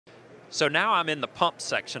So now I'm in the pump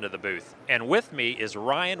section of the booth, and with me is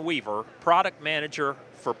Ryan Weaver, product manager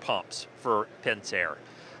for pumps for Pentair.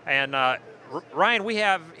 And Ryan, we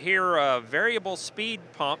have here a variable speed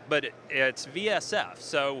pump, but it's VSF.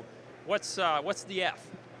 So what's the F?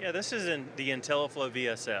 Yeah, this is in the IntelliFlo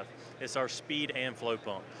VSF. It's our speed and flow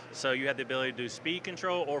pump. So you have the ability to do speed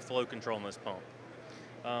control or flow control in this pump.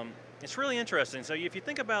 It's really interesting. So if you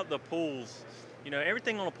think about the pools,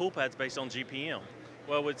 everything on a pool pad is based on GPM.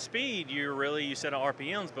 Well, with speed, you set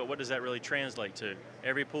RPMs, but what does that really translate to?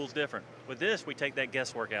 Every pool's different. With this, we take that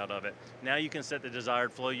guesswork out of it. Now you can set the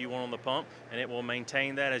desired flow you want on the pump, and it will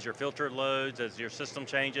maintain that as your filter loads, as your system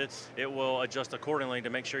changes. It will adjust accordingly to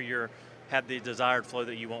make sure you have the desired flow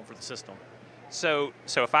that you want for the system. So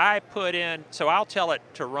if I put in, so I'll tell it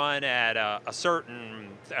to run at a certain,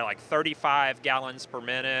 like 35 gallons per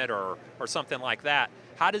minute or something like that.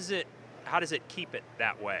 How does it keep it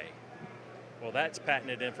that way? Well, that's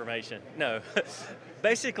patented information. No,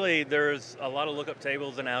 basically there's a lot of lookup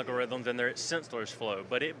tables and algorithms, and there's Senseless Flow,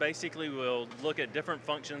 but it basically will look at different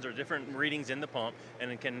functions or different readings in the pump,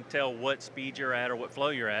 and it can tell what speed you're at or what flow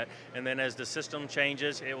you're at, and then as the system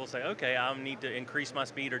changes, it will say, okay, I need to increase my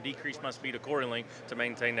speed or decrease my speed accordingly to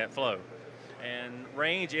maintain that flow. And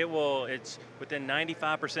range, it's within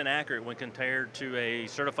 95% accurate when compared to a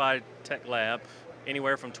certified tech lab,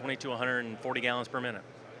 anywhere from 20 to 140 gallons per minute.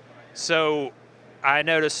 So I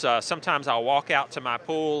notice sometimes I'll walk out to my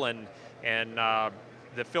pool and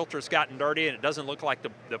the filter's gotten dirty and it doesn't look like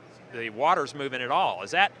the water's moving at all.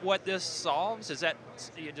 Is that what this solves? Is that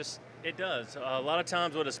It does. A lot of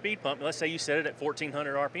times with a speed pump, let's say you set it at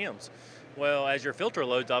 1400 RPMs. Well, as your filter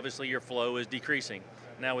loads, obviously your flow is decreasing.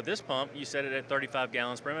 Now with this pump, you set it at 35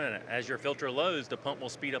 gallons per minute. As your filter loads, the pump will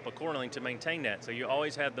speed up accordingly to maintain that. So you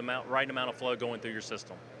always have the right amount of flow going through your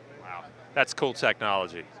system. Wow, that's cool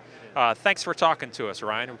technology. Thanks for talking to us,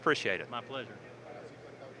 Ryan. We appreciate it. My pleasure.